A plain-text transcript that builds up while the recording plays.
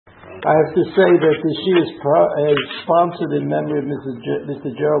I have to say that the Shir is sponsored in memory of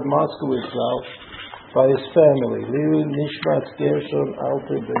Mr. Gerald Moskowitz by his family. Lilu Nishmat Gershon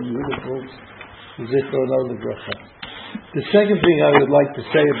Alter Ben Yehuda Brooks Zikron Olebracha. The second thing I would like to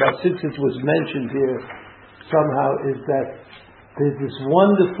say about, since it was mentioned here somehow, is that there's this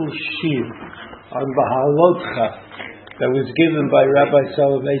wonderful Shir on Bahalotcha that was given by Rabbi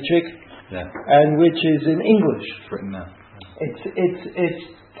Soloveitchik, and which is in English. It's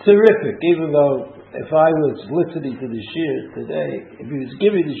terrific, even though if I was listening to the Shir today, if he was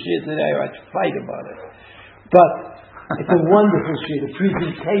giving the Shir today, I'd fight about it. But it's a wonderful Shir. The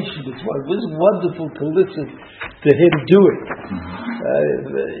presentation is wonderful. It was wonderful to listen to him do it.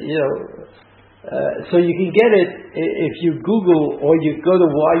 So you can get it if you Google or you go to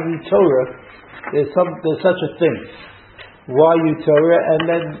YU Torah. There's such a thing, YU Torah, and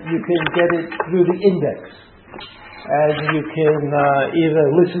then you can get it through the index. And you can either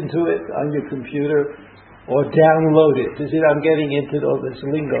listen to it on your computer or download it. You see, I'm getting into all this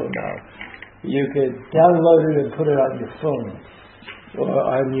lingo now. You can download it and put it on your phone or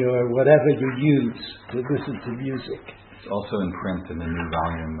on your whatever you use to listen to music. It's also in print in the new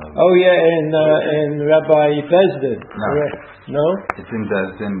volume of... Oh yeah, in Rabbi Bezdin. No? It's in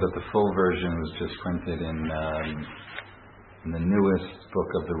Bezdin, but the full version was just printed in the newest book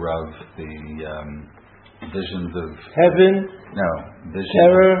of the Rav, the Visions of Heaven. No, Visions.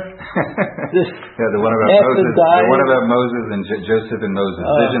 Terror. The one about Moses. The one about Moses and Joseph and Moses.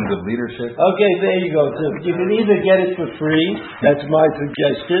 Visions of Leadership. Okay, there you go. So you can either get it for free. That's my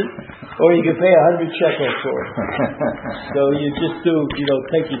suggestion, or you can pay 100 shekels for it. So you just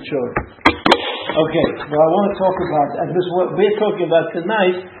take your choice. Okay. Well, I want to talk about, and this is what we're talking about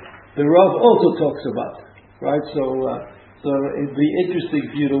tonight. The Rav also talks about, right? So it'd be interesting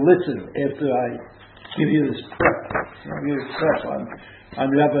for you to listen after I give you this prep. I'll give you prep on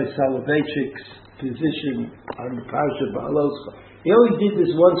Rabbi Soloveitchik's position on the Parashat Ba'alotcha. He only did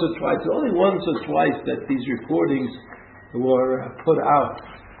this once or twice. Only once or twice that these recordings were put out.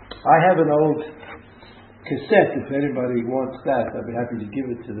 I have an old cassette. If anybody wants that, I'd be happy to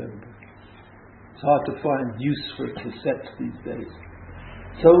give it to them. It's hard to find use for cassettes these days.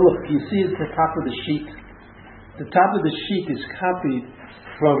 So look, you see at the top of the sheet. The top of the sheet is copied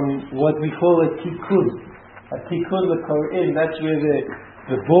from what we call a tikkun. A tikkun l'Korin. That's where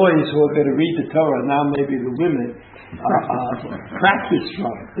the boys who are going to read the Torah, now maybe the women, practice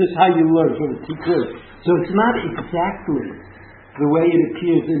from. This is how you learn from a tikkun. So it's not exactly the way it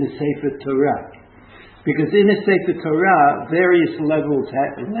appears in the Sefer Torah. Because in the Sefer Torah, various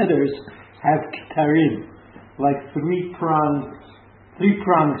letters have ktarim, like three prongs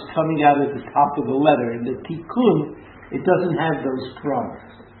coming out of the top of the letter. In the tikkun, it doesn't have those prongs.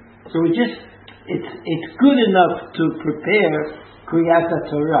 So it's good enough to prepare Kriyat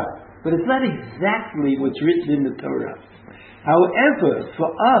HaTorah, but it's not exactly what's written in the Torah. However, for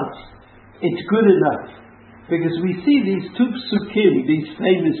us, it's good enough, because we see these two psukim, these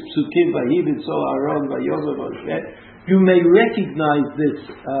famous psukim, Vayibid Sol Aaron, Vayova Moshe. You may recognize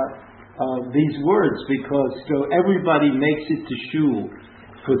these words because everybody makes it to shul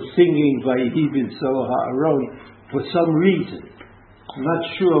for singing Vayibid Sol Aaron for some reason. I'm not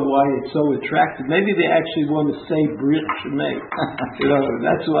sure why it's so attractive. Maybe they actually want to say Brit Shemay.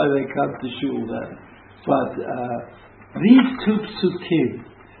 That's why they come to shul then. But these two psukim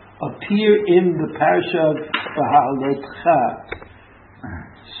appear in the parasha of Bahalotcha,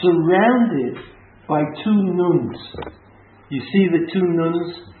 surrounded by two nuns. You see the two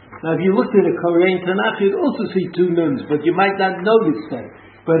nuns? Now, if you looked at a Korean Tanakh, you'd also see two nuns, but you might not notice them.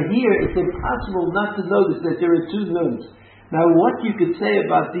 But here, it's impossible not to notice that there are two nuns. Now, what you could say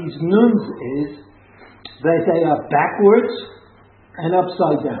about these nuns is that they are backwards and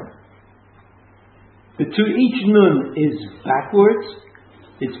upside down. Each nun is backwards,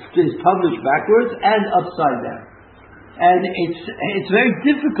 it's published backwards and upside down. And it's very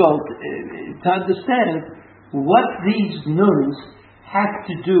difficult to understand what these nuns have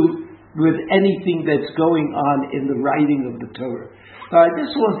to do with anything that's going on in the writing of the Torah. Now, I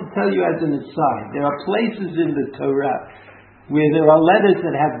just want to tell you as an aside, there are places in the Torah where there are letters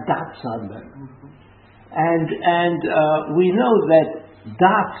that have dots on them. And we know that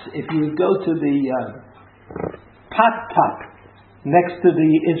dots, if you go to the Pat next to the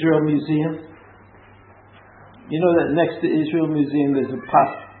Israel Museum, you know that next to Israel Museum there's a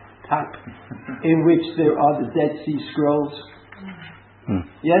Pat in which there are the Dead Sea Scrolls.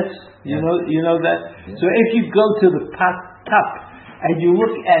 Yes? You know that? Yeah. So if you go to the Pat and you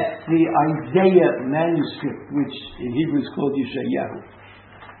look at the Isaiah manuscript, which in Hebrew is called Yeshayahu,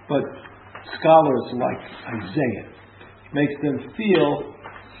 but scholars like Isaiah, makes them feel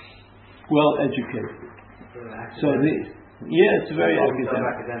well educated. So it's very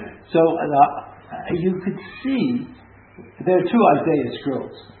academic. So you could see there are two Isaiah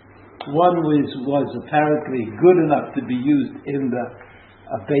scrolls. One was apparently good enough to be used in the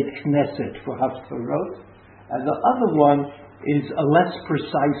Beit Knesset for Haftarot, and the other one is a less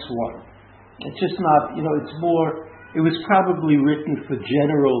precise one. It's just not, it's more, it was probably written for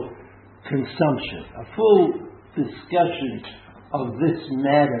general consumption. A full discussion of this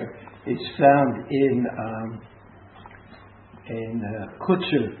matter is found in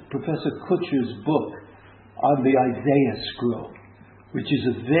Professor Kutcher's book on the Isaiah scroll, which is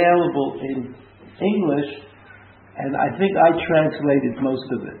available in English, and I think I translated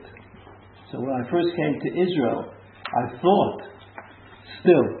most of it. So when I first came to Israel, I thought,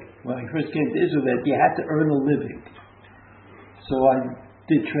 that you had to earn a living. So I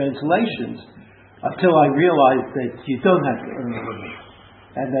did translations until I realized that you don't have to earn a living,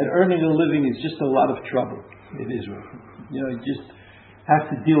 and that earning a living is just a lot of trouble in Israel. You just have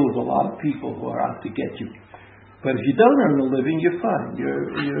to deal with a lot of people who are out to get you. But if you don't earn a living, you're fine.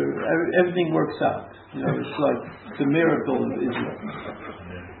 Everything works out. It's like the miracle of Israel.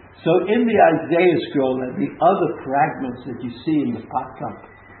 So in the Isaiah scroll and the other fragments that you see in the Patkak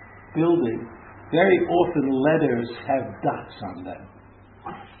building, very often letters have dots on them.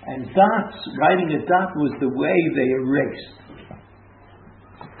 And writing a dot was the way they erased.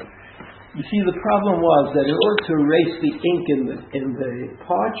 You see, the problem was that in order to erase the ink in the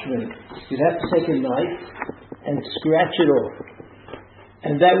parchment, you'd have to take a knife and scratch it off.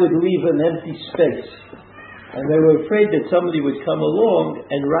 And that would leave an empty space. And they were afraid that somebody would come along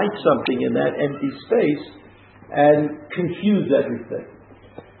and write something in that empty space and confuse everything.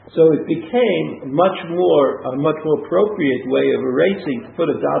 So it became a much more appropriate way of erasing, to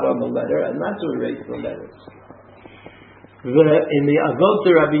put a dot on the letter and not to erase the letters. In the Avot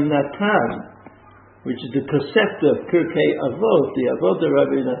Rabbi Natan, which is the Tosefta of Pirkei Avot, the Avot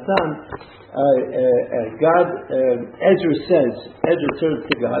Rabbi Natan, Ezra turns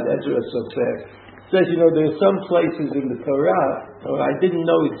to God, Ezra Sofer, says, there are some places in the Torah where I didn't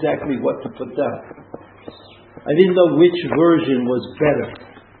know exactly what to put down. I didn't know which version was better.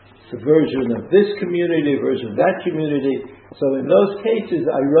 The version of this community, the version of that community. So in those cases,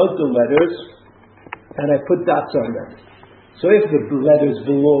 I wrote the letters and I put dots on them. So if the letters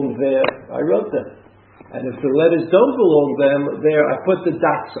belong there, I wrote them. And if the letters don't belong there, I put the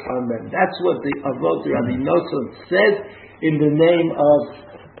dots on them. That's what the Avot Rabbi Nosson said in the name of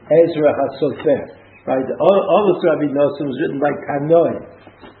Ezra HaSofer. Right? All this Rabbi Nosson was written by Tanoim.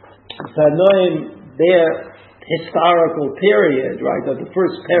 Tanoim, their historical period, right, of the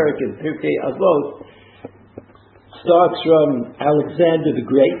first parak in Pirkei Avot, starts from Alexander the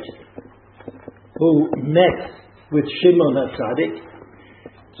Great, who met with Shimon HaTzadik.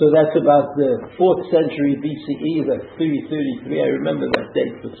 So that's about the 4th century BCE, that's 333. I remember that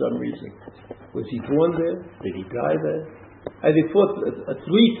date for some reason. Was he born there? Did he die there? I think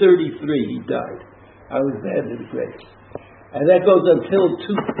 333 he died. Alexander the Great. And that goes until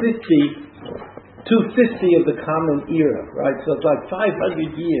 250 of the Common Era, right? So it's like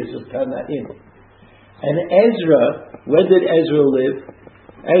 500 years of Tanaim. And Ezra, when did Ezra live?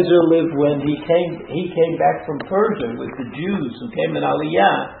 Ezra lived when he came back from Persia with the Jews who came in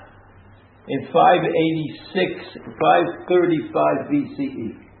Aliyah in 535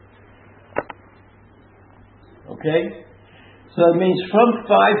 BCE. Okay? So it means from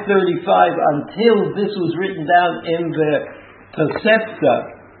 535 until this was written down in the Tosefta,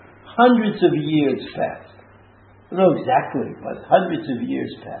 hundreds of years passed. I don't know exactly, but hundreds of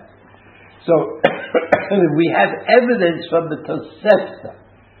years passed. So we have evidence from the Tosefta,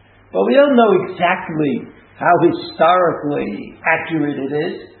 but we don't know exactly how historically accurate it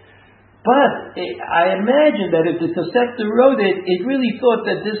is. But I imagine that if the Tosefta wrote it, it really thought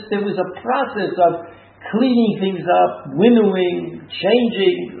that there was a process of cleaning things up, winnowing,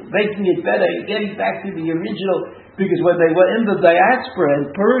 changing, making it better, getting back to the original. Because when they were in the diaspora in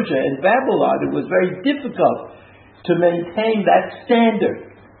Persia and Babylon, it was very difficult to maintain that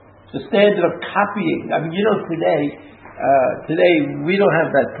standard. The standard of copying. I mean, today we don't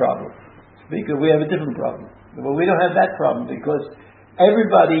have that problem, because we have a different problem. But we don't have that problem because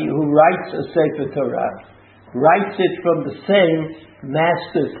everybody who writes a Sefer Torah writes it from the same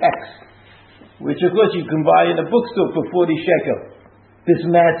master text, which of course you can buy in a bookstore for 40 shekel. This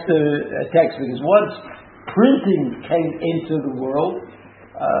master text, because once printing came into the world,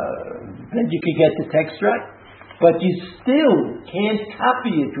 then you could get the text right. But you still can't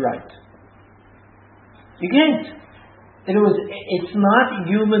copy it right. You can't. It's not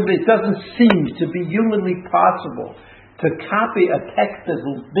human, it doesn't seem to be humanly possible to copy a text as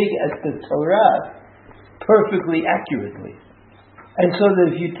big as the Torah perfectly accurately. And so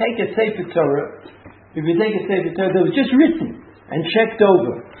that if you take a Sefer Torah that was just written and checked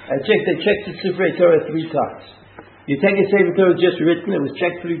over, they checked the Sefer Torah 3 times. You take a Sefer Torah just written, it was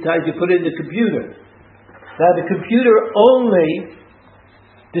checked 3 times, you put it in the computer. Now the computer only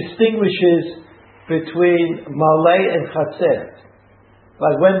distinguishes between Malay and Chaser.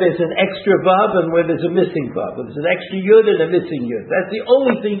 Like when there's an extra vav and when there's a missing vav. When there's an extra yud and a missing yud. That's the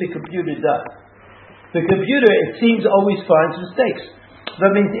only thing the computer does. The computer, it seems, always finds mistakes.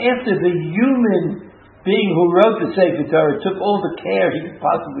 That means after the human being who wrote the Sefer Torah took all the care he could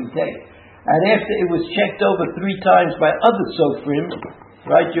possibly take, and after it was checked over 3 times by other sofrim,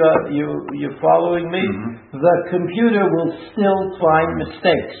 right? You're following me? Mm-hmm. The computer will still find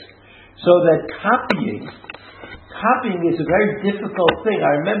mistakes. So that copying is a very difficult thing.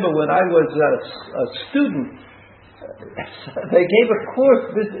 I remember when I was a student, they gave a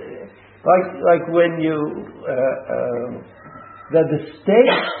course, like when you, the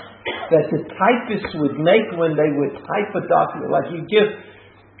mistakes that the typists would make when they would type a document. Like you give,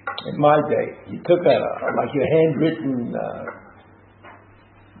 in my day, you took like your handwritten,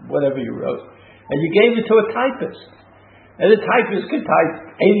 whatever you wrote, and you gave it to a typist. And the typist could type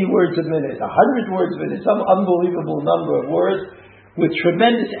 80 words a minute, 100 words a minute, some unbelievable number of words with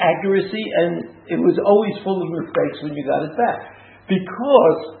tremendous accuracy, and it was always full of mistakes when you got it back.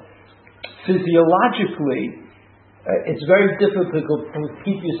 Because physiologically, it's very difficult to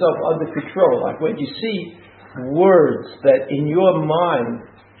keep yourself under control. Like when you see words that in your mind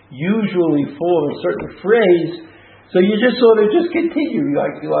usually form a certain phrase, so you just sort of continue,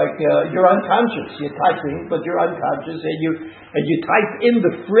 like you're unconscious. You're typing, but you're unconscious, and you type in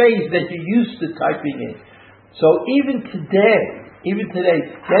the phrase that you're used to typing in. So even today, getting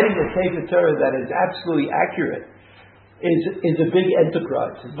a Sefer Torah that is absolutely accurate is a big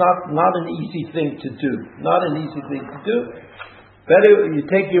enterprise. It's not an easy thing to do. Not an easy thing to do. Better you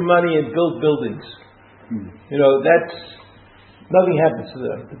take your money and build buildings. You know, nothing happens to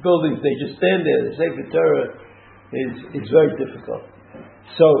them. The buildings, they just stand there. The Sefer Torah is very difficult.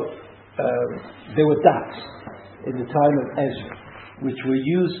 So there were dots in the time of Ezra, which were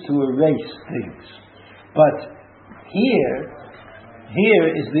used to erase things. But here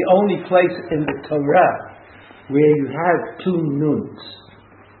is the only place in the Torah where you have 2 nuns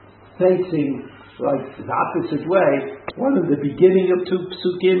facing like the opposite way, one at the beginning of 2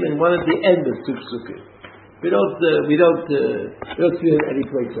 psukim and one at the end of 2 psukim. We don't see it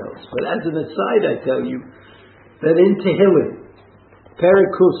anyplace else. But as an aside, I tell you that in Tehillim,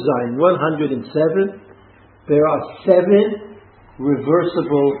 Perek Kuf Zayin 107, there are 7 reverse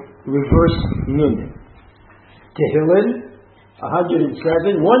nunim. Tehillim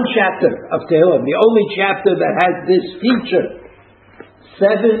 107, 1 chapter of Tehillim, the only chapter that has this feature.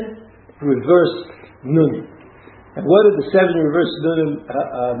 7 reverse nunim. And what do the 7 reverse nunim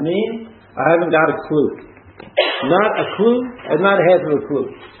mean? I haven't got a clue. Not a clue, and not a half of a clue.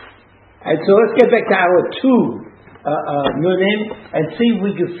 And so let's get back to our 2 nunim and see if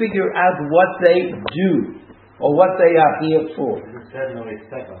we can figure out what they do or what they are here for.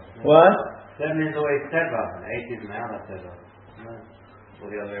 What? 7 is always Teva, and 8 is Ma'ala Teva.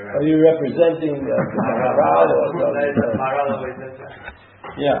 Are you representing the Maharal or something? Maharal always says that.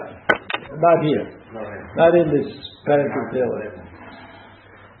 Yeah, not here. Not in this Perek Tehillim.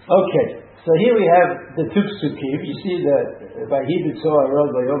 Okay, so here we have the 2 psukim. You see that by Hebrew Zohar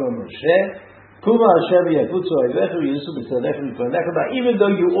Rod Vayom Moshe. Even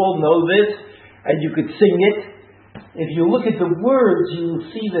though you all know this and you could sing it, if you look at the words, you will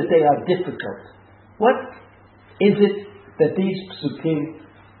see that they are difficult. What is it that these psukim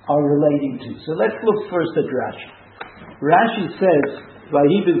are relating to? So let's look first at Rashi. Rashi says,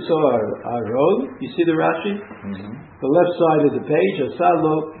 "Vayibin Zohar Aron." You see the Rashi? Mm-hmm. The left side of the page.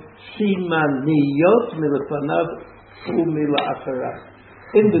 Asalo simaniyot milafanav umila'acharav.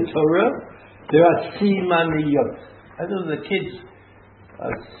 In the Torah, there are simaniyot. I know the kids,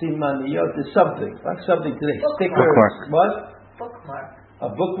 simaniyot is something, like something today. Stickers. What? Bookmark. A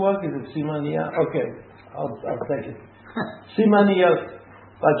bookmark? Is it simaniyot? Okay, I'll take it. Simaniyot.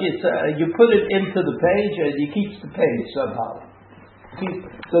 Like it's, you put it into the page and it keeps the page somehow.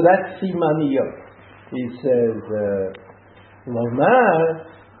 So that's simaniyot. He says, Lomar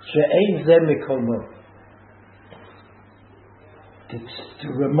she'ein zeh mekomo. To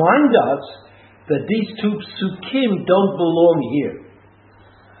remind us that these 2 psukim don't belong here.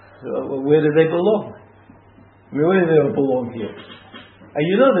 So where do they belong? Where do they belong here? And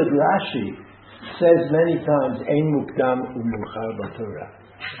you know that Rashi says many times, Ein mukdam u'muchar b'Torah,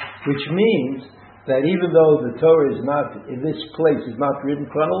 which means that even though the Torah is not, in this place, is not written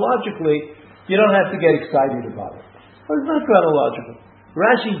chronologically, you don't have to get excited about it. Well, it's not chronological.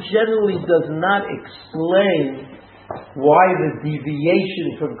 Rashi generally does not explain why the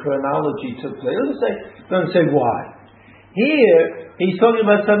deviation from chronology took place. It doesn't say why. Here, he's talking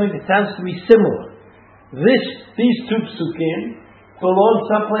about something that sounds to be similar. These two psukim belong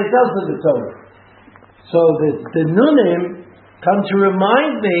someplace else in the Torah. So the Nunim come to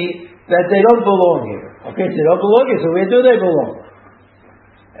remind me that they don't belong here. Okay, so they don't belong here, so where do they belong?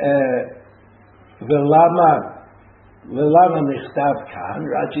 V'lama nichtav kan,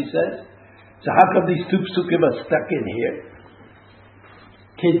 Rashi says. So how come these two psukim are stuck in here?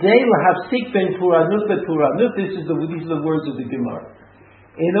 Kedei lahafsik ben puranut bepuranut. These are the words of the Gemara.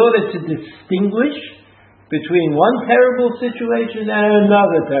 In order to distinguish between one terrible situation and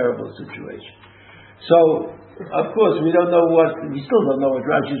another terrible situation. So, of course, we still don't know what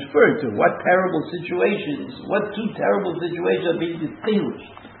Rashi is referring to. What two terrible situations are being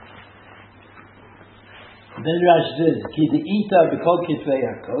distinguished? Then Rashi says, Ki de'ita b'kol kitvei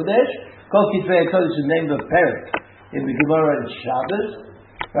HaKodesh. Kol kitvei HaKodesh is the name of Perek in the Gemara and Shabbos.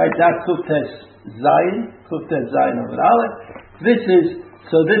 Right, that's Kuftes Zayin Amud Aleph. This is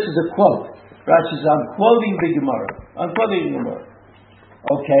a quote. Rashi says, I'm quoting the Gemara.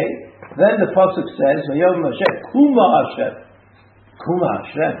 Okay. Then the pasuk says, "Vayom Hashem, Kuma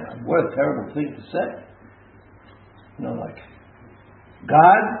Hashem." What a terrible thing to say. Like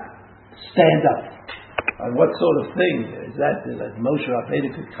God, stand up. And what sort of thing is that Moshe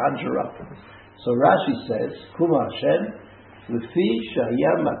Rabbeinu could conjure up? So Rashi says, "Kuma Hashem, lefi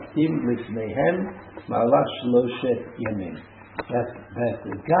shayam maktim lifneihem malach shloshet yamim." That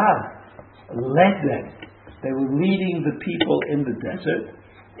God led them. They were leading the people in the desert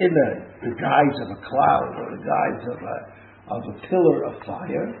in the guise of a cloud or the guise of a pillar of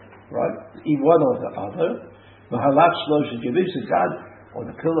fire, right? One or the other. Mahalach Shloshet Yamim, God, or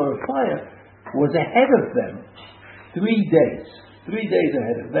the pillar of fire, was ahead of them 3 days. 3 days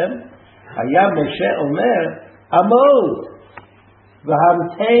ahead of them. Hayam Moshe Omer, Amod,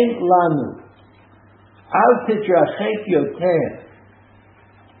 V'hamtein Lanu, Al Titrachek Yoter.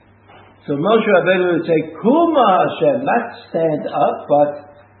 So Moshe Rabbeinu would say, Kuma Hashem, not stand up, but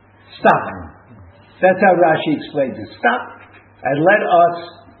stop. That's how Rashi explains it. Stop and let us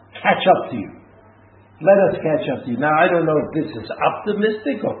catch up to you. Let us catch up to you. Now, I don't know if this is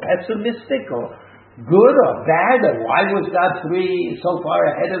optimistic or pessimistic or good or bad, or why was God so far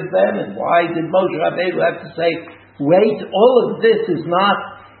ahead of them, and why did Moshe Rabbeinu have to say, wait? All of this is not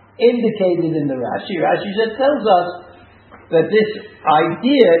indicated in the Rashi. Rashi just tells us that this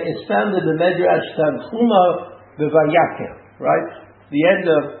idea is found in the Medrash Tanchuma B'Vayakel, right? The end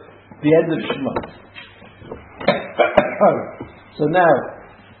of Shemot. So now,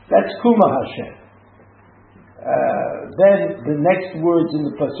 that's Kuma Hashem. Then the next words in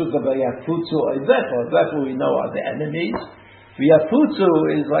the pasuk of Vayafutzu Oivecha. That's what we know are the enemies.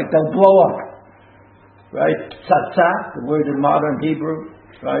 Vayafutzu is like they'll blow up, right? Tzatza, the word in modern Hebrew,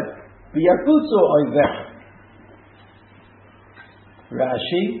 right? Vayafutzu Oivecha.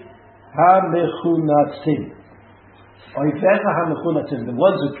 Rashi, Ha-mechunatzim. Oivecha ha-mechunatzim. The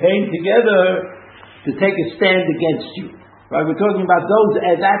ones who came together to take a stand against you. Right? We're talking about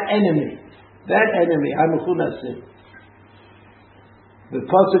that enemy. That enemy, ha-mechunatzim. The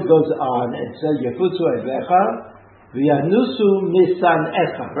pasuk goes on and says, Yafutzu Oivecha, V'yanusu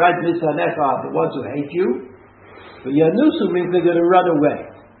misanecha. Right? Misanecha are the ones who hate you. But Yanusu means they're going to run away.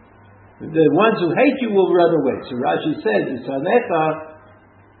 The ones who hate you will run away. So Rashi says, Misanecha,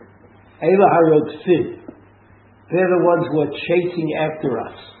 Ela harodfim. They're the ones who are chasing after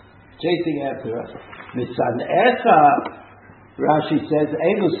us. Misanecha, Rashi says,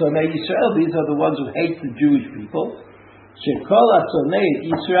 Elu sonei Yisrael. These are the ones who hate the Jewish people. Shekol sonei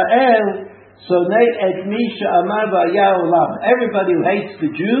Yisrael, sonei et mi she'amar v'haya olam. Everybody who hates the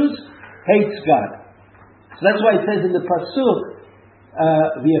Jews hates God. So that's why it says in the pasuk,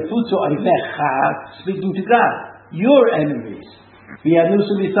 V'yafutzu Oivecha, speaking to God, your enemies.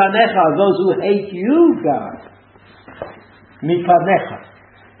 V'yanusu mifanecha, those who hate you, God. Mifanecha.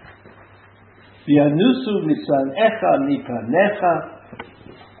 V'yanusu mifanecha.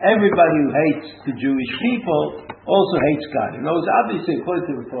 Everybody who hates the Jewish people also hates God. You know, it's obviously, according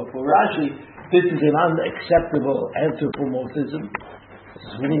to for Rashi, this is an unacceptable anthropomorphism. This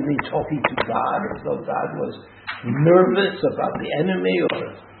is really talking to God as though God was nervous about the enemy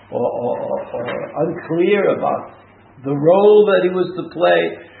or unclear about the role that he was to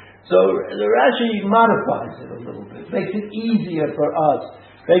play. So the Rashi modifies it a little bit, makes it easier for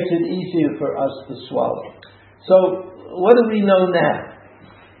us to swallow. So what do we know now?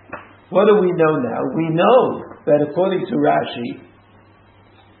 What do we know now? We know that according to Rashi,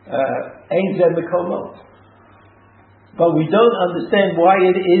 Ein Zeh Mekomo. But we don't understand why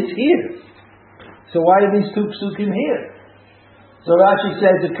it is here. So why are these two psukim here? So Rashi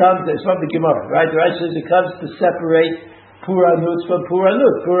says it comes, it's from the Gemara, right? Rashi says it comes to separate Puranut from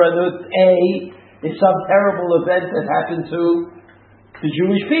Puranut. Puranut A is some terrible event that happened to the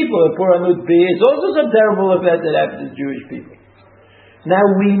Jewish people. And Puranut B is also some terrible event that happened to the Jewish people. Now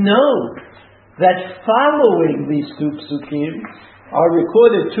we know that following these two psukim are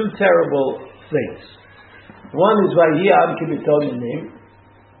recorded two terrible things. One is Vayi Am Kibitonim,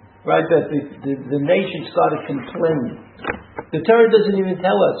 right? That the nation started complaining. The Torah doesn't even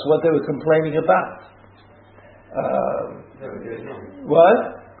tell us what they were complaining about. What?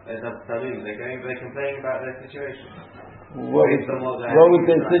 They're complaining about their situation. What was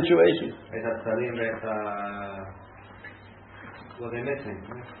their situation? What they're missing.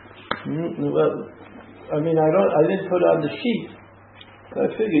 Well, I mean, I didn't put it on the sheet. I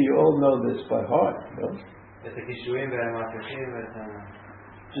figure you all know this by heart, no?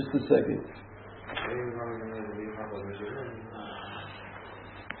 Just a second.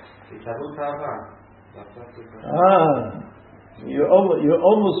 You're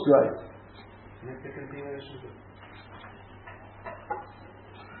almost right.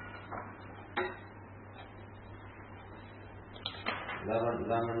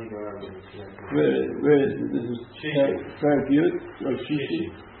 Where is it? This is Perek Yud or Shishi?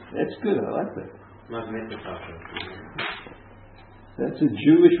 That's good, I like that. That's a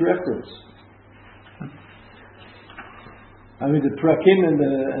Jewish reference. I mean, the prakim and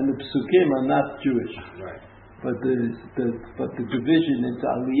the psukim are not Jewish, right? But the division into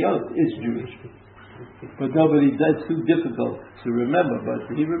aliyot is Jewish. But that's too difficult to remember. But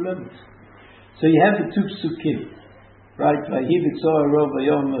he remembers. So you have the two psukim, right? Vayivitzor Rov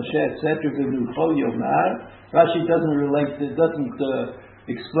Vayom Moshe etc. V'nuchol Yomar. Rashi doesn't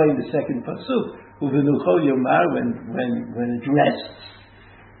explain the second pasuk. V'nuchol Yomar when addressed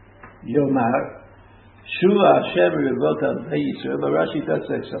Yomar. Shua Hashem Revot Al Yisrael, but Rashi does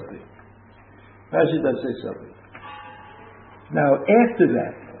say something. Now, after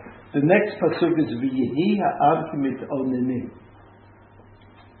that, the next pasuk is V'yehi ha'am kimit onenim.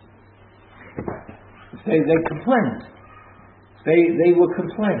 They complained. They were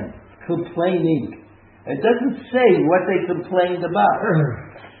complaining. It doesn't say what they complained about.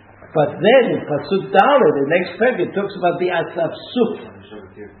 But then in pasuk Dalet, the next paragraph, it talks about the Asaf Suf.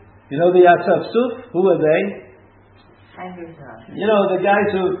 You know the Asaf Suf? Who are they? You know, the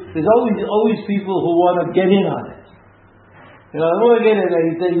guys who, there's always people who want to get in on it. You know, they want to get in.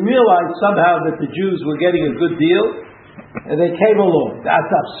 They realized somehow that the Jews were getting a good deal, and they came along. The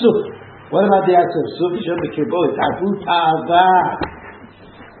Asaf Suf. What about the Asaf Suf?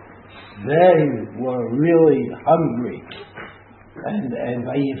 They were really hungry. And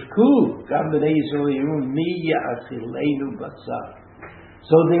Vayivku, Gam B'nai Yisrael Yirun, Mi Ya'achilenu Basar.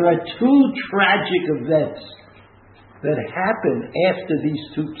 So there are two tragic events that happen after these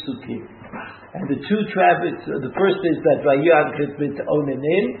two psukim. And the two tragic, the first is that Vayiyad Chitbit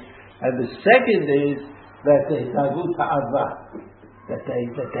Onenim, and the second is that they Tavu Ta'ava, that they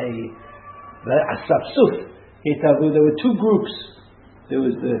Asafsuf, there were two groups. There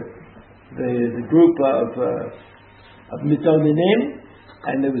was the group of Mitonenim,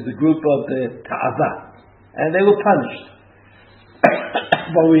 and there was the group of the Ta'ava. And they were punished.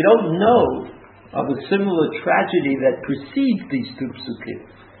 But we don't know of a similar tragedy that precedes these two psukim.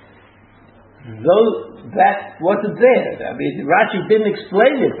 Though that wasn't there. I mean, Rashi didn't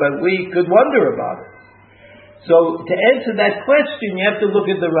explain it, but we could wonder about it. So to answer that question, you have to look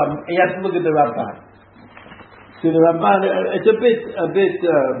at the Ramban. See, the Ramban, it's a bit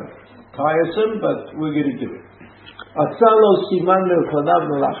tiresome, but we're going to do it. Atzalo siman le'ufanav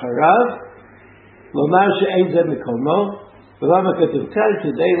melacharav, lomar she'ein zeh mekomo. ולמה כתוב כאן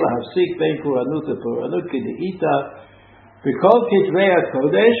כדי להפסיק בין פורענות לפורענות כדאיתא בכל כתבי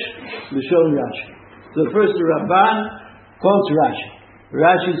הקודש לשון רש"י. So first the Ramban quotes Rashi.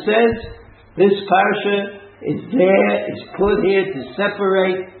 Rashi says this parsha is there, is put here to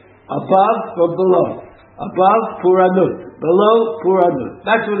separate above from below. Above Puranut, below Puranut.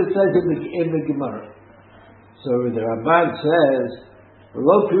 That's what it says in the Gemara. So the Ramban says,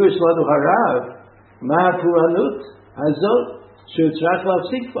 Lo pirush lanu harav, ma Puranut. Hazot she'utzrach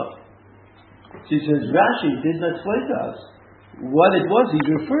la'afsikba. She says Rashi didn't explain to us what it was he's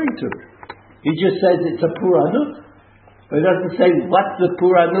referring to. He just says it's a puranut, but he doesn't say what the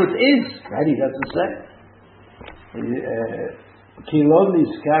puranut is. Right? He doesn't say. Kilon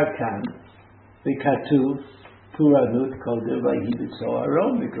nizkar kan v'katuv puranut kol devayhi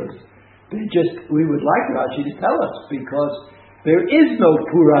b'soharon, because We would like Rashi to tell us, because there is no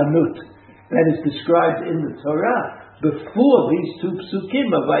Puranut that is described in the Torah before these two psukim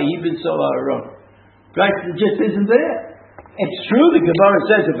of Vayi B'So Aaron. Right? It just isn't there. It's true the Gemara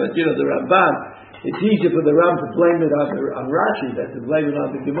says it, but the Ramban, it's easier for the Ram to blame it on Rashi than to blame it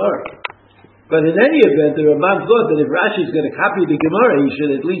on the Gemara. But in any event, the Ramban thought that if Rashi is going to copy the Gemara, he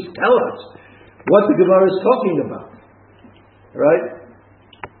should at least tell us what the Gemara is talking about. Right?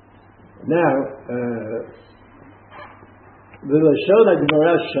 Now, the Lashon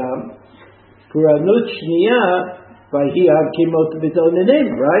HaGemara Sham, Puranut Shniya, Vahi Kimot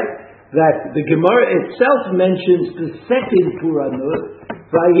B'Tonenim, right? That the Gemara itself mentions the second Puranut,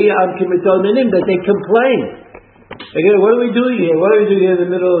 Vahi Kimot B'Tonenim, that they complain. Again, what are we doing here? What are we doing here in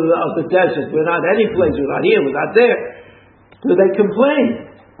the middle of the desert? We're not any place. We're not here. We're not there. So they complain.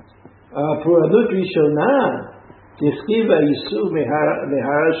 Puranut Rishonah, Tiskiva Yisu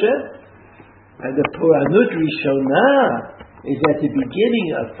Mehar Hashem. And the Puranut Rishonah is at the beginning,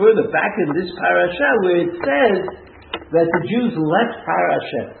 further back in this parasha, where it says that the Jews left Har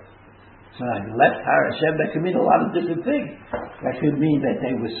Hashem. So left Har Hashem, that could mean a lot of different things. That could mean that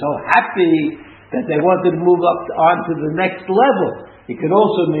they were so happy that they wanted to move on to the next level. It could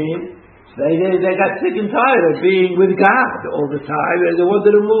also mean they got sick and tired of being with God all the time, and they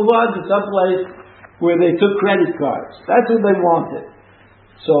wanted to move on to some place where they took credit cards. That's what they wanted.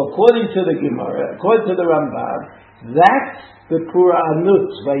 So according to the Gemara, according to the Rambam, that's the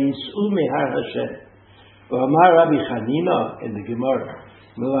Puranut, Vayisu Mehar Hashem. V'amar Rabbi Chanina in the Gemara,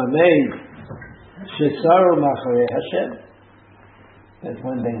 Melamed Shesaru Macharei Hashem, that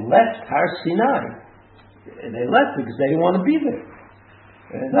when they left Har Sinai, they left because they didn't want to be there.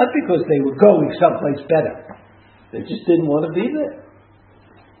 And not because they were going someplace better. They just didn't want to be there.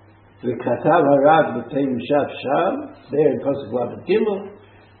 V'katav Harav B'tei Mishav Sham, there in Pasuk Lamed Gimel,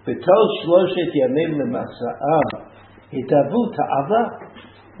 V'tol Shloshet Yamim L'Masa'am, Hitavu Ta'ava,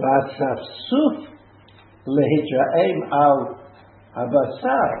 V'asafsuf Lehitraim Al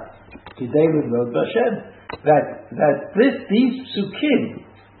Abasar, Kidei L'Vod B'Hashem, that these psukim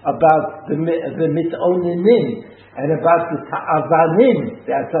about the Mitonenim and about the Ta'avanim,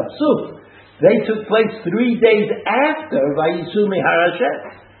 the Asafsuf, they took place 3 days after Vayisu Mehar Hashem.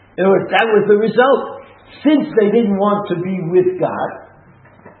 In other words, that was the result. Since they didn't want to be with God,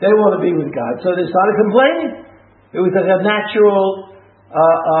 they didn't want to be with God, so they started complaining. It was like a natural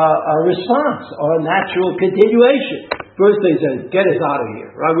response, or a natural continuation. First they said, get us out of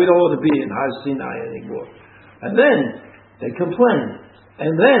here, right? We don't want to be in Har Sinai anymore. And then they complained.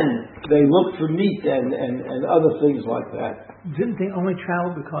 And then they looked for meat and other things like that. Didn't they only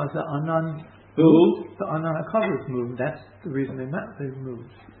travel because the Anan HaKavod moved? That's the reason they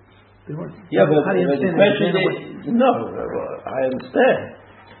moved. They weren't. Yeah, but the question is, no, I understand.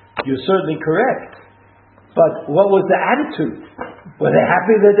 You're certainly correct. But what was the attitude? Were they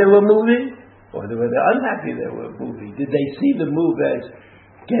happy that they were moving? Or were they unhappy they were moving? Did they see the move as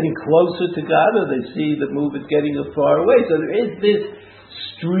getting closer to God, or they see the move as getting far away? So there is this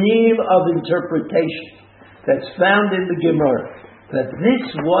stream of interpretation that's found in the Gemara, that this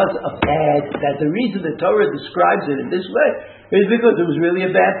was that the reason the Torah describes it in this way is because it was really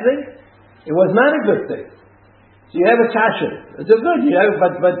a bad thing. It was not a good thing. So you have a kasha. It's a good,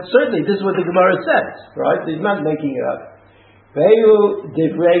 but certainly this is what the Gemara says, right? He's not making it up. Ve'u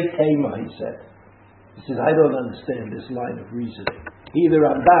divrei tema, he said. He says, I don't understand this line of reasoning. Either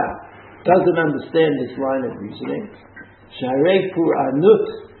Ramban doesn't understand this line of reasoning. Sharei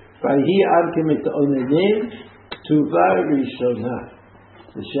Puranut, Vahi Amkim Mitonenim, Tuva Rishonah.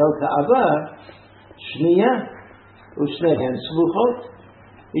 The Shel Ta'ava, Shniya, Ushnehem Sluchot.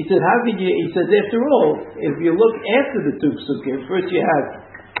 He said, after all, if you look after the two psukim, first you have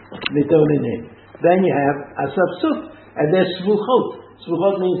Mitonenim, then you have Asafsuf, and there's Sluchot.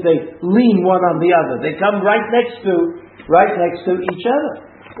 Sluchot means they lean one on the other. They come right next to each other.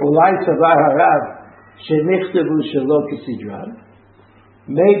 Ulai Savar Harav,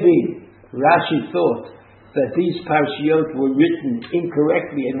 maybe Rashi thought that these parshiyot were written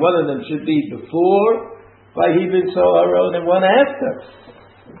incorrectly, and one of them should be before Vayi B'So Aaron and one after.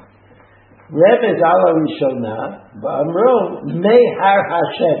 Remez ala Rishonah ba'amro Mehar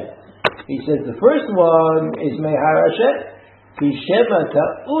Hashem. He says the first one is Mehar Hashem. Kishema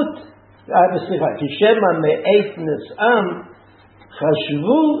ta'ut. Kishema me'et nis'am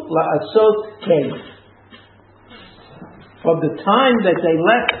chashvu la'asot kein. From the time that they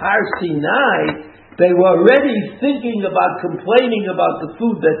left Har Sinai, they were already thinking about complaining about the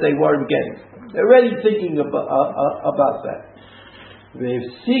food that they weren't getting. They're already thinking about that.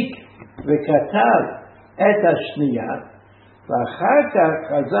 V'efsik v'katav et hashniya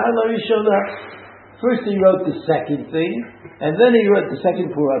First he wrote the second thing, and then he wrote the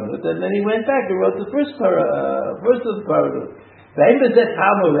second Puranut, and then he went back and wrote the first of the Puranut.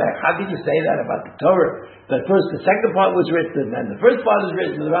 How did you say that about the Torah? That first the second part was written, and the first part was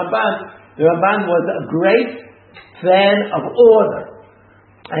written. The Ramban was a great fan of order,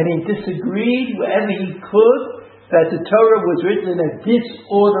 and he disagreed wherever he could that the Torah was written in a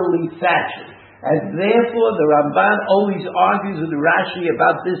disorderly fashion. And therefore the Ramban always argues with Rashi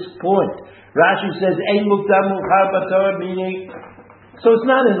about this point. Rashi says, Ein mukdam mu'achar b'Torah, meaning, so it's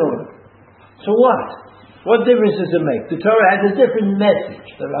not in order. So what? What difference does it make? The Torah has a different message.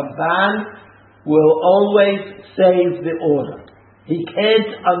 The Ramban will always save the order. He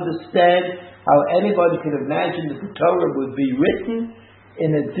can't understand how anybody could imagine that the Torah would be written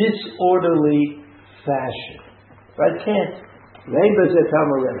in a disorderly fashion. Right? Can't. He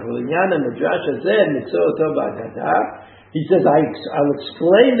says, I'll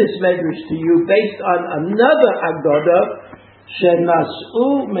explain this medrash to you based on another Aggadah,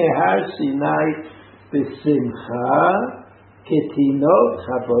 Shenasu mehar Sinai b'simcha ketinot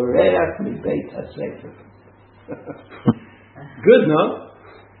haboreach mibeit hasefer. Good, no?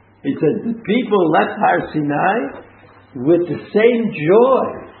 He said, the people left Har Sinai with the same joy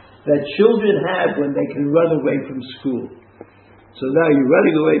that children have when they can run away from school. So now you're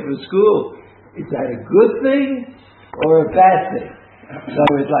running away from school. Is that a good thing or a bad thing? So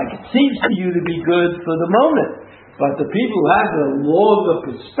it's like, it seems to you to be good for the moment, but the people who have a longer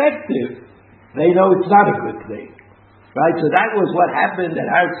perspective, they know it's not a good thing. Right? So that was what happened at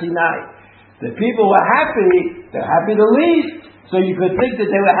Har Sinai. The people were happy, they're happy to leave. So you could think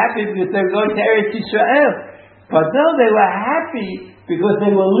that they were happy because they were going to Eretz Yisrael. But no, they were happy because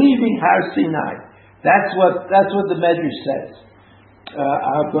they were leaving Har Sinai. That's what the Medrash says.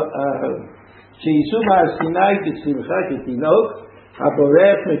 Sheisum Har Sinai b'simcha ketinot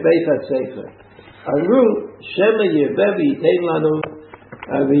haborech mibeit hasefer. Amru Shema Yirveh v'yitein lanu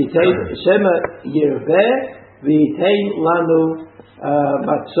Shema Yirveh v'yitein lanu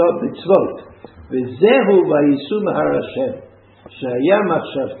matzot b'tzvot v'zehu v'yisum har Hashem shaya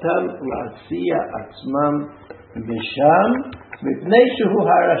machshavtam la'asiya atzmam v'sham mipnei shehu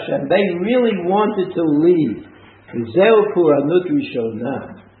har Hashem. They really wanted to leave. V'zehu puranut rishona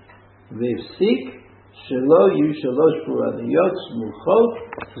v'ifsik shelo yu shalosh puraniyot smuchot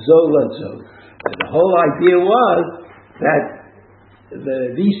zo lazo. And the whole idea was that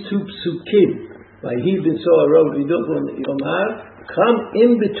these two psukim, Vayhi b'Zohar Rov Vidukon Yomar, come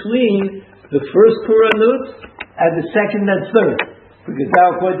in between the first puranut and the second and third. Because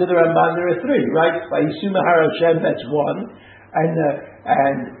now according to the Ramban there are three, right? Vayisum har Hashem, that's one. And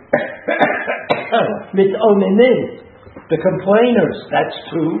Mitomenim, the complainers, that's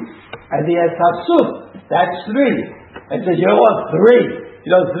two. And the Etasuf, that's three. And so you know what? Three.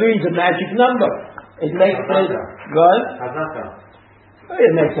 You know, three is a magic number. It makes it what?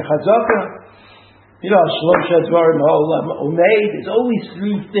 It makes a chazaka. You know, Shlosha Dvarim Ha'olam Omeid. There's always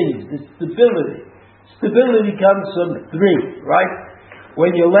three things. The stability. Stability comes from three, right?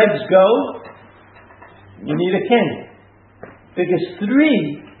 When your legs go, you need a cane. Because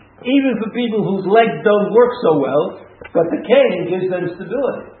three, even for people whose legs don't work so well, but the cane gives them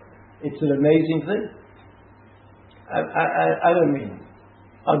stability. It's an amazing thing. I don't mean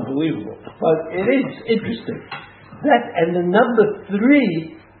unbelievable, but it is interesting. That and the number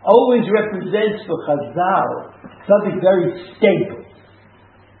three always represents for Chazal something very stable.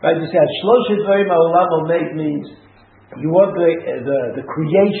 Right? You say Shlosha Dvarim Ha'olam Omeid means you want the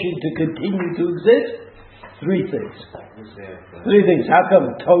creation to continue to exist. Three things. Three things. How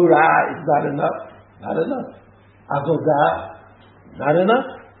come Torah is not enough? Not enough. Avodah, not enough.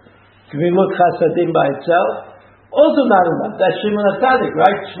 Gemilut Chasadim by itself, also not enough. That's Shimon HaTzadik,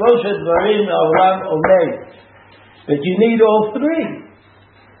 right? Shlosha Dvarim Ha'olam Omeid. But you need all three.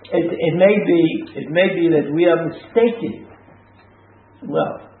 It may be that we are mistaken.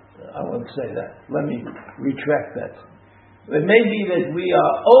 Well, I won't say that. Let me retract that. It may be that we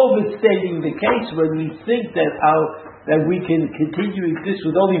are overstating the case when we think that we can continue this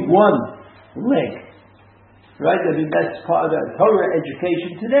with only one leg. Right? I mean, that's part of Torah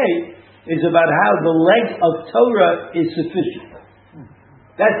education today, is about how the leg of Torah is sufficient.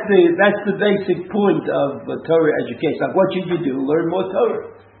 That's the basic point of Torah education. Like, what should you do? Learn more Torah.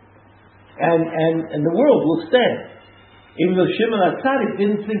 And the world will stand. Even though Shimon HaTzadik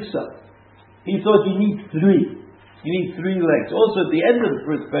didn't think so. He thought you need three. You need three legs. Also, at the end of the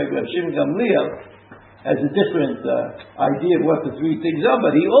first paragraph, Shimon Gamliel has a different idea of what the three things are,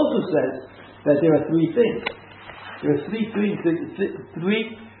 but he also says that there are three things. There are three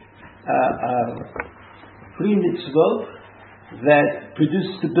mitzvot that produce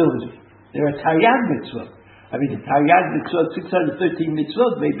stability. There are Taryag mitzvot. I mean, the Taryag mitzvot, 613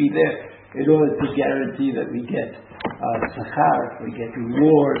 mitzvot may be there in order to guarantee that we get sachar, we get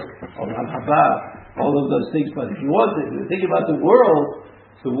reward, olam haba, all of those things. But if you want to think about the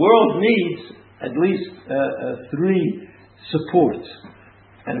world needs at least 3 supports.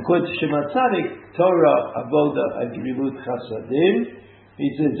 And according to Shema Tzadik, Torah, Avoda, and Gemilut Chasadim, he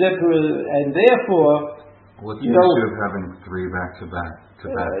says, and therefore, what's the issue of having 3 back to back?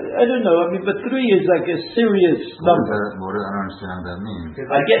 I don't know. I mean, but 3 is like a serious number. I don't understand what that means.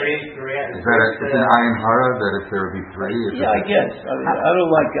 I guess is that it's an ayin hara that if there would be 3? Yeah, I guess. I mean, I don't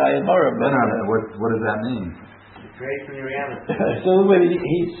like ayin hara, but what does that mean? Create from your reality. So when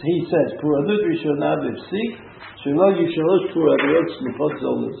he says, "Puranut Rishonah b'Psik, shelo yishalosh puranot slifot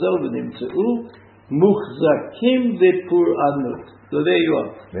zol lezel v'nimtzeu muchzakim bepuranut." So there you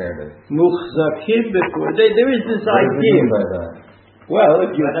are. There it is. Muchzakim bepuranut. There is this idea. What do you mean by that? Well,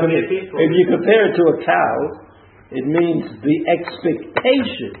 if you compare it to a cow, it means the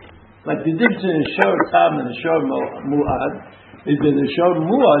expectation. Like the difference in a shor tam and a shor mu'ad is that in a shor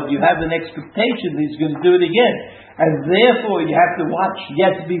mu'ad you have an expectation that he's going to do it again, and therefore you have to watch. You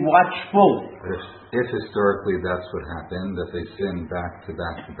have to be watchful. If historically that's what happened, that they sinned back to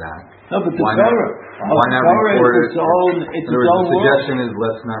back to back. No, but the why Torah not report it? It's its own the suggestion is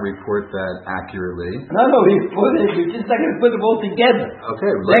let's not report that accurately. No, we're just not going to put them all together.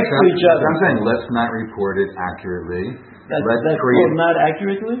 Okay, next to each other. I'm saying let's not report it accurately. That's not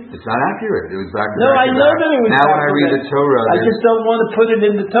accurately? It's not accurate. It was back to back. No, I know that it was now accurate. When I read the Torah, I just don't want to put it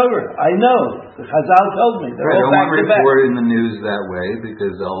in the Torah. I know. The Chazal told me. They're all back to back. I don't want to report it in the news that way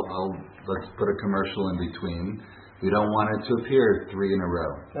because let's put a commercial in between. We don't want it to appear 3 in a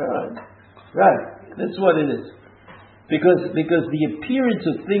row. Right. That's what it is. Because the appearance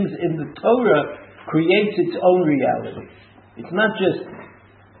of things in the Torah creates its own reality. It's not just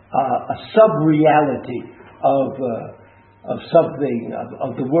a sub-reality of something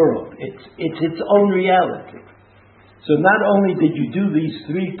of the world. It's its own reality. So not only did you do these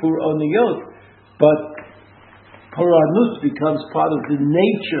 3 Puraniyot, but Puranut becomes part of the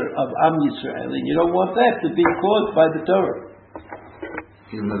nature of Am Yisrael, and you don't want that to be caused by the Torah.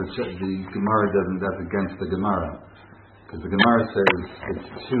 Even though the Gemara that's against the Gemara. Because the Gemara says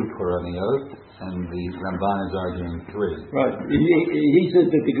it's 2 Puraniyot, and the Ramban is arguing 3. Right. He says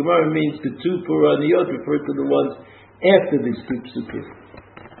that the Gemara means the 2 Puraniyot refer to the ones after these 2 psukim.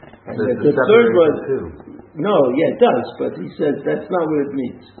 And the third one... No, yeah, it does, but he says that's not what it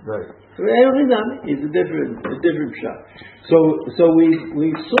means. Right. It's a different shot. So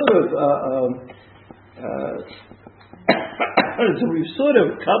we've sort of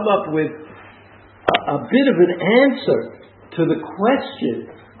come up with a bit of an answer to the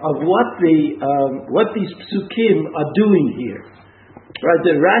question of what these psukim are doing here. Right?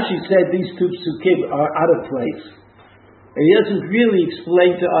 That Rashi said these 2 psukim are out of place. And he doesn't really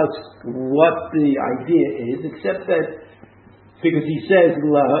explain to us what the idea is, except that because he says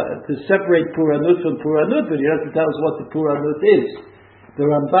to separate Puranut from Puranut, but he doesn't tell us what the Puranut is. The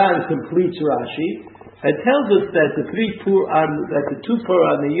Ramban completes Rashi and tells us that the 2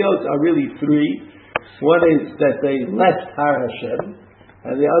 Puraniyot are really 3. One is that they left Har Hashem,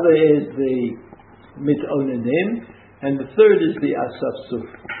 and the other is the Mitonanim, and the third is the Asaf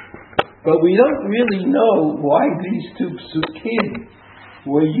Suf. But we don't really know why these 2 psukim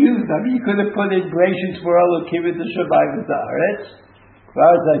were used. I mean, you could have put in Bereshis Bara Elokim et Hashamayim v'haaretz,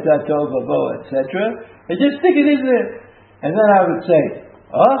 V'aretz Hayta Tov V'bo, etc., and just stick it in there. And then I would say,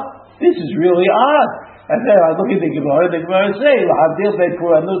 this is really odd. And then I look at the Gemara would say, L'havdil bein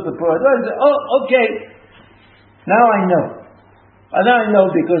Puranut to Puranut. I say, okay. Now I know. And now I know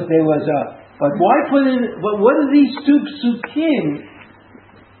because there was but why put in, but what are these 2 psukim?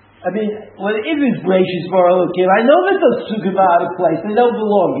 I mean, when it is Bereshis Bara Elokim, I know that those psukim are out of place; they don't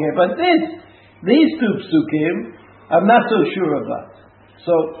belong here. But these 2 psukim, I'm not so sure about.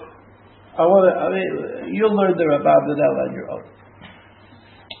 So, you'll learn the Rabbah on your own.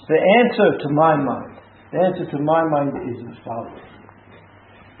 The answer to my mind is as follows.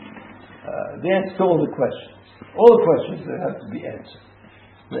 The answer to all the questions that have to be answered.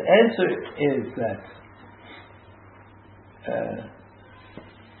 The answer is that.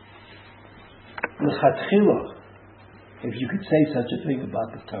 If you could say such a thing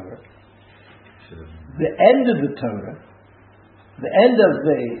about the Torah, the end of the Torah, the end of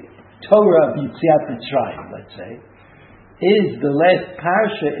the Torah of Yetziat Mitzrayim, let's say, is the last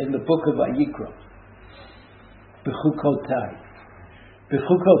parsha in the book of Vayikra, Bechukotai.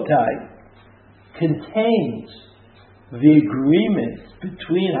 Bechukotai contains the agreement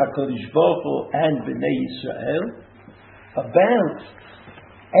between HaKadosh Baruch Hu and Bnei Yisrael about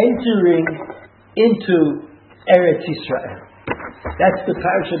entering into Eretz Yisrael. That's the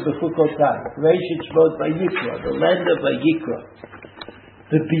parasha Bechukotai, Reshit Shmot Vayikra, the land of Vayikra.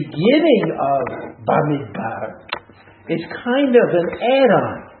 The beginning of Bamidbar is kind of an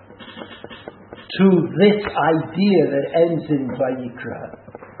add-on to this idea that ends in Vayikra.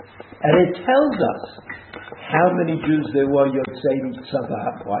 And it tells us how many Jews there were Yotzei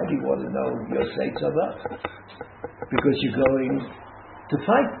Tzava. Why do you want to know Yotzei Tzava? Because you're going to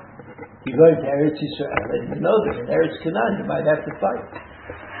fight. You're going to Eretz Yisrael, and you know that in Eretz Canaan you might have to fight.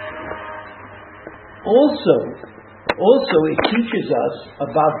 Also, it teaches us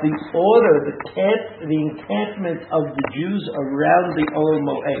about the order, the encampment of the Jews around the Ohel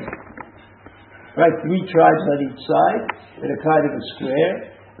Moed. Right, 3 tribes on each side, in a kind of a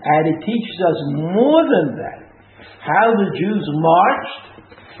square, and it teaches us more than that, how the Jews marched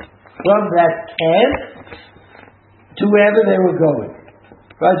from that camp to wherever they were going.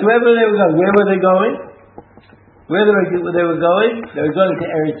 Right, wherever they were going. Where were they going? Where they were going? They were going to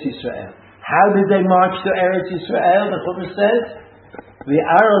Eretz Yisrael. How did they march to Eretz Yisrael? The Chumash says, the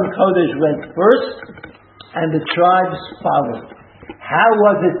Aron Kodesh went first, and the tribes followed. How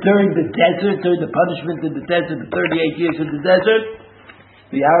was it during the desert, during the punishment in the desert, the 38 years in the desert?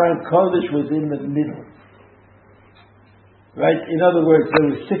 The Aron Kodesh was in the middle. Right? In other words, there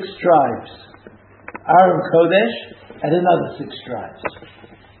were 6 tribes. Aron Kodesh and another 6 tribes.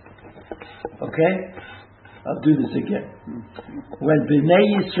 Okay? I'll do this again. When Bnei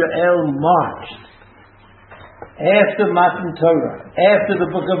Yisrael marched, after Matan Torah, after the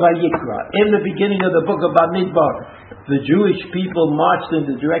book of Vayikra, in the beginning of the book of Bamidbar, the Jewish people marched in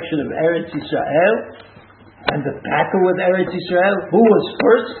the direction of Eretz Yisrael, and the battle with Eretz Yisrael, who was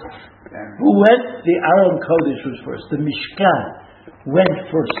first? Who went? The Aron Kodesh was first. The Mishkan went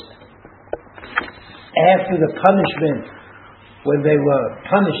first. After the punishment, when they were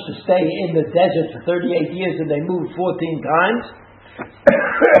punished to stay in the desert for 38 years and they moved 14 times,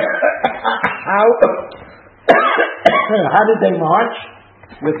 how did they march?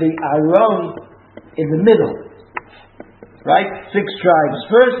 With the Aron in the middle. Right? 6 tribes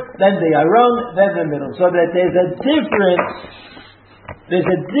first, then the Aron, then the middle. So that there's a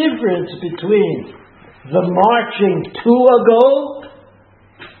difference between the marching to a goal,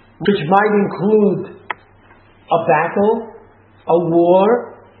 which might include a battle, a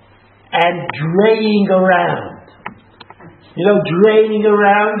war, and draining around. You know, draining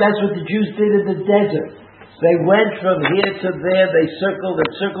around, that's what the Jews did in the desert. They went from here to there, they circled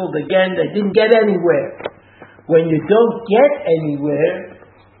and circled again, they didn't get anywhere. When you don't get anywhere,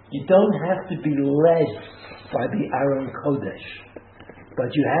 you don't have to be led by the Aron Kodesh, but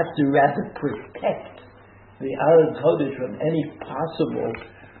you have to rather protect the Aron Kodesh from any possible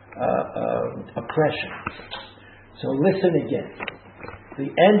oppression. So listen again. The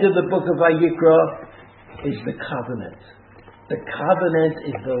end of the book of Vayikra is the covenant. The covenant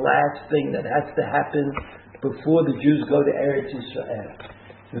is the last thing that has to happen before the Jews go to Eretz Yisrael.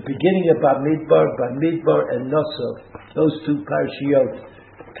 The beginning of Bamidbar and Nosov, those 2 parashiyot,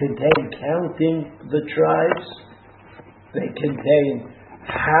 contain counting the tribes. They contain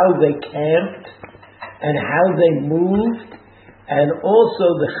how they camped and how they moved, and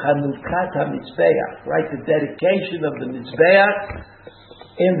also the Chanukat HaMizbeach, right? The dedication of the Mizbeach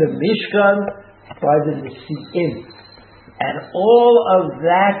in the Mishkan by the Nesi'im. And all of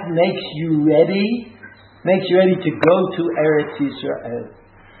that makes you ready to go to Eretz Yisrael.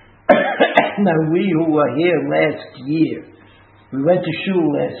 Now we who were here last year, we went to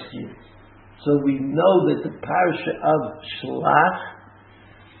Shul last year, so we know that the parasha of Shlach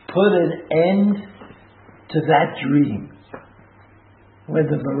put an end to that dream. When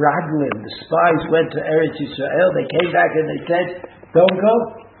the Meraglim, the spies, went to Eretz Yisrael, they came back and they said, don't go.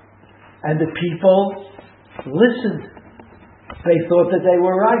 And the people listened. They thought that they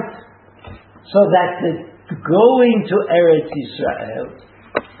were right. So that the going to Eretz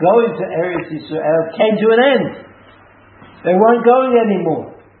Yisrael came to an end. They weren't going anymore.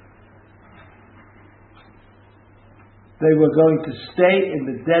 They were going to stay in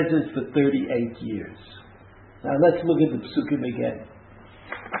the desert for 38 years. Now let's look at the Psukim again.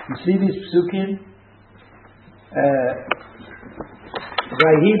 You see these Psukim?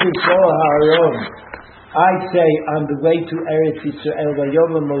 Vayhi b'Shol ha'aron. I say on the way to Eretz Yisrael,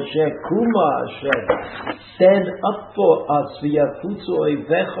 Vayomer Moshe, Kuma Hashem, stand up for us, v'yafutzu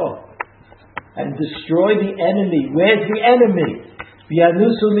oivecho, and destroy the enemy. Where's the enemy?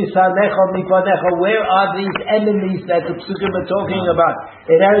 V'yanusu misanecho mipanecho. Where are these enemies that the Psukim are talking about?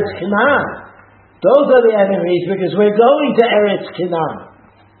 In Eretz Canaan. Those are the enemies because we're going to Eretz Canaan.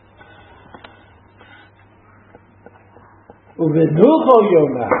 Uvenucho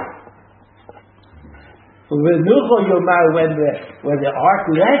Yomar. Uvenucho Yomar, when the ark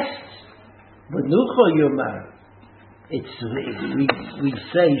rests, Uvenucho Yomar. We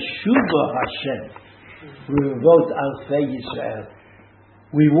say Shuva Hashem. We vote Alfei Yisrael.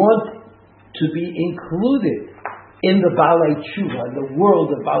 We want to be included in the Balei Tshuva, in the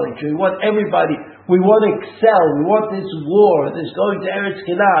world of Balei Tshuva. We want everybody. We want to excel. We want this war, this going to Eretz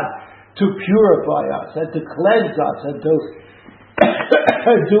Canaan, to purify us and to cleanse us and to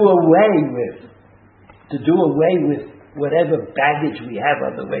do away with whatever baggage we have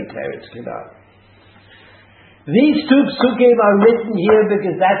on the way to Eretz Canaan. These two psukim are written here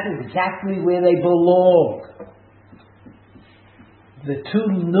because that's exactly where they belong. The two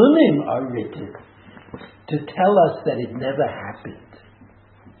nunim are written to tell us that it never happened.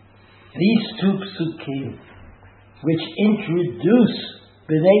 These two psukim, which introduce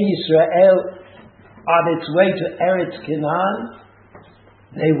Bnei Yisrael on its way to Eretz Canaan,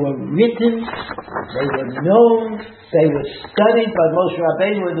 they were written, they were known, they were studied by Moshe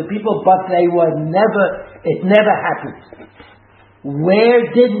Rabbeinu and the people, but it never happened. Where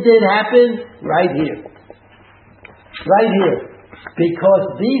didn't it happen? Right here. Right here.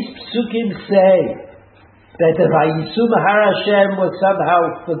 Because these psukim say that the Vayisu Mahar Hashem was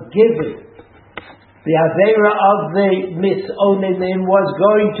somehow forgiven. The Aveira of the Misonimim was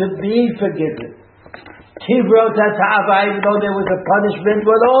going to be forgiven. Kivrot HaTa'ava, even though there was a punishment,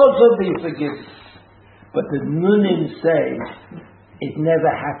 would also be forgiven. But the Nunim say it never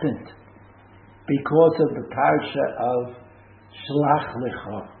happened because of the parsha of Shlach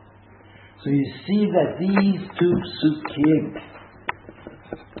Lecha. So you see that these two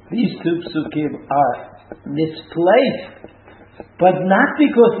psukim are misplaced, but not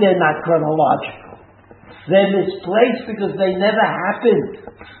because they're not chronological. They're misplaced because they never happened.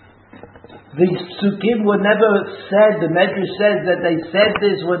 The psukim were never said. The Medrash says that they said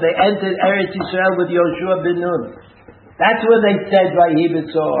this when they entered Eretz Yisrael with Yoshua ben Nun. That's when they said Vayi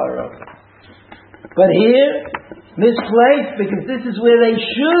b'Tzoharo. But here, misplaced because this is where they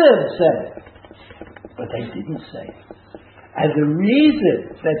should have said, but they didn't say. And the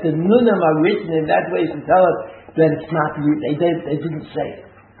reason that the Nunim are written in that way is to tell us that it's not. They didn't say it.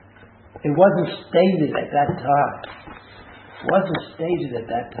 It wasn't stated at that time.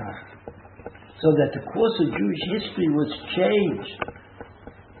 So that the course of Jewish history was changed.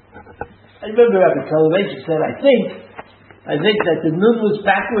 I remember Rabbi Soloveitchik said, I think that the Nun was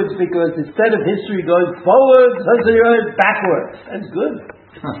backwards because instead of history going forward, backwards. That's good.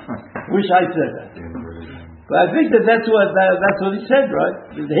 Wish I said that. But I think that's what he said,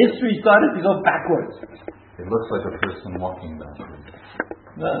 right? The history started to go backwards. It looks like a person walking backwards.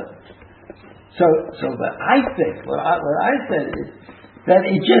 But I think what I said is that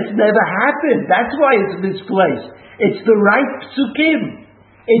it just never happened. That's why it's misplaced. It's the right psukim.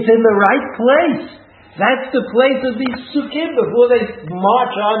 It's in the right place. That's the place of these psukim before they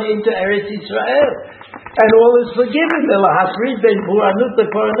march on into Eretz Yisrael. And all is forgiven. The lahafrid ben puranut, the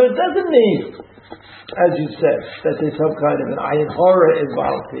puranut doesn't mean, as you said, that there's some kind of an ayin horror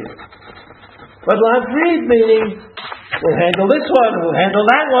involved here. But lahafrid meaning, we'll handle this one, we'll handle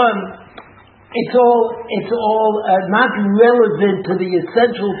that one. It's all not relevant to the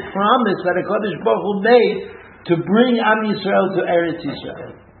essential promise that HaKadosh Baruch Hu made to bring Am Yisrael to Eretz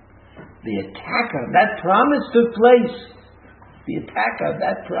Yisrael. The attack on that promise took place.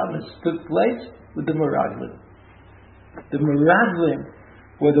 With the Meraglim. The Meraglim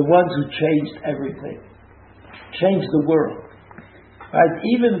were the ones who changed everything, changed the world. Right?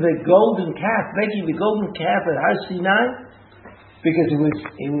 Even the golden calf, making the golden calf at Har Sinai, because it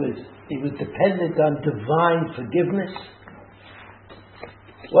was dependent on divine forgiveness,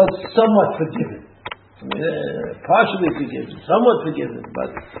 was somewhat forgiven. Partially forgiven, somewhat forgiven,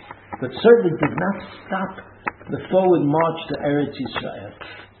 but certainly did not stop the forward march to Eretz Yisrael.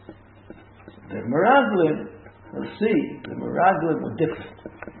 The Meraglim, let's see, the Meraglim were different.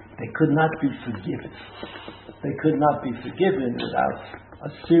 They could not be forgiven. They could not be forgiven without a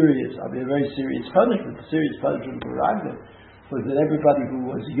very serious punishment. The serious punishment of Meraglim was that everybody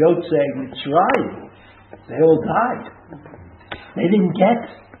who was Yotzei Mitzrayim, they all died. They didn't get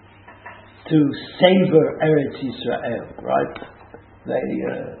to savor Eretz Yisrael, right?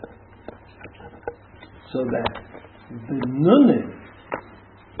 So that the Nunim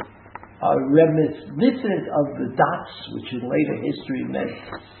are reminiscent of the dots, which in later history meant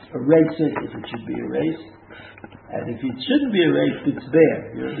erase it if it should be erased, and if it shouldn't be erased, it's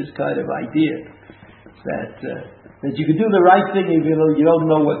there. This kind of idea that you can do the right thing even though you don't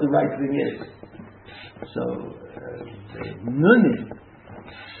know what the right thing is. So the Nunim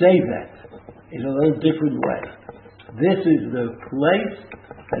say that in a little different way. This is the place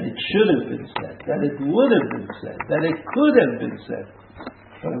that it should have been said, that it would have been said, that it could have been said,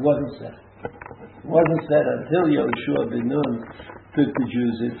 but it wasn't said. It wasn't said until Yehoshua ben Nun took the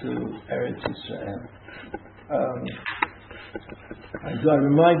Jews into Eretz Israel. So I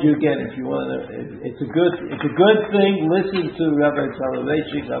remind you again, if you want to, it's a good thing. Listen to Rabbi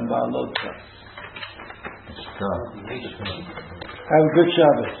Soloveitchik on Baalot. Have a good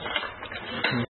Shabbos.